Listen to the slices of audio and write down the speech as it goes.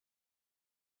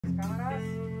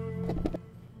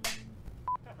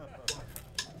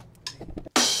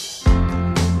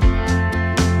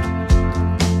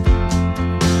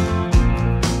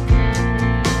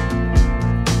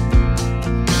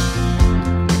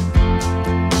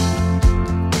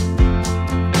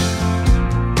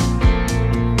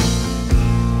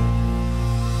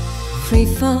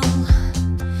Freefall,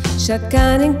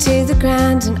 shotgunning to the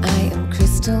ground, and I am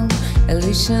crystal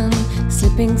illusion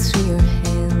slipping through your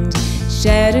hand.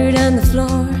 Shattered on the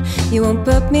floor, you won't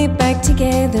put me back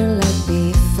together like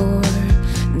before,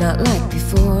 not like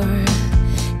before.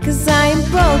 Cause I am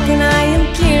broken, I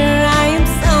am clearer, I am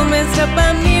so messed up,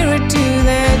 I'm nearer to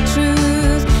the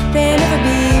truth than ever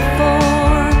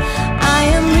before. I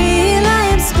am real, I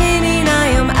am spinning, I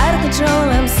am out of control,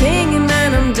 I'm singing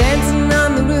and I'm dancing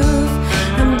on the roof.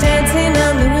 I'm dancing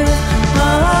on the roof.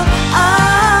 Oh,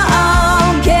 oh,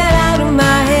 oh, get out of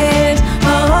my head.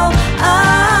 Oh,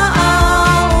 oh,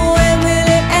 oh, when will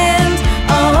it end?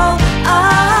 Oh,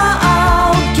 oh,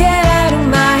 oh, get out of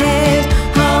my head.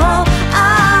 Oh,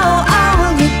 oh, oh,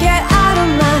 will you get out of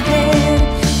my head?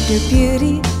 Your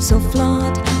beauty so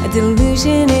flawed, a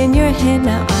delusion in your head.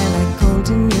 Now I like gold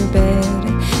in your bed,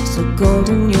 so gold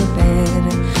in your bed.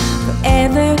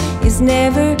 Forever is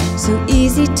never so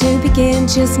easy to begin,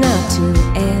 just not to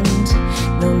end,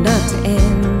 no, not to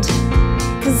end.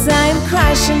 Cause I am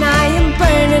crashing, I am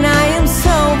burning, I am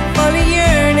so full of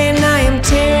yearning. I am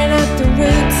tearing at the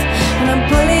roots, and I'm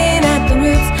pulling at the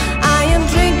roots. I am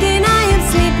drinking, I am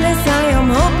sleepless, I am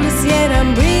hopeless, yet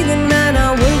I'm breathing, and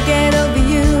I will get over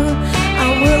you, I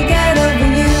will get over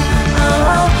you.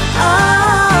 Oh, oh,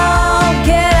 oh,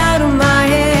 get out of my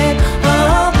head.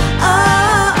 Oh,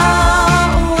 oh,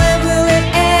 oh, when will it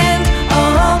end?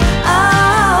 Oh,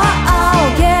 oh, oh,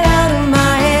 get out of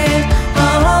my head. Oh,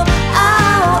 oh,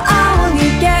 oh, will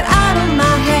you get out of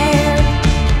my head?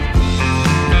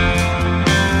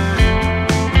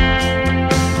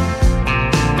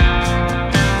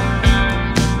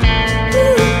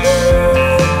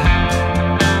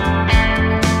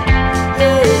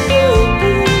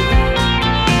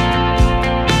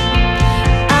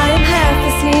 I am half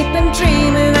asleep and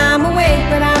dreaming, I'm awake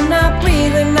but I'm not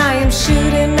breathing. I am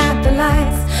shooting at the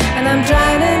lights and I'm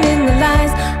drowning in the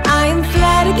lies. I am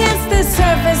flat against the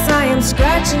surface, I am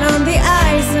scratching on the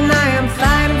ice, and I am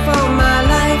flying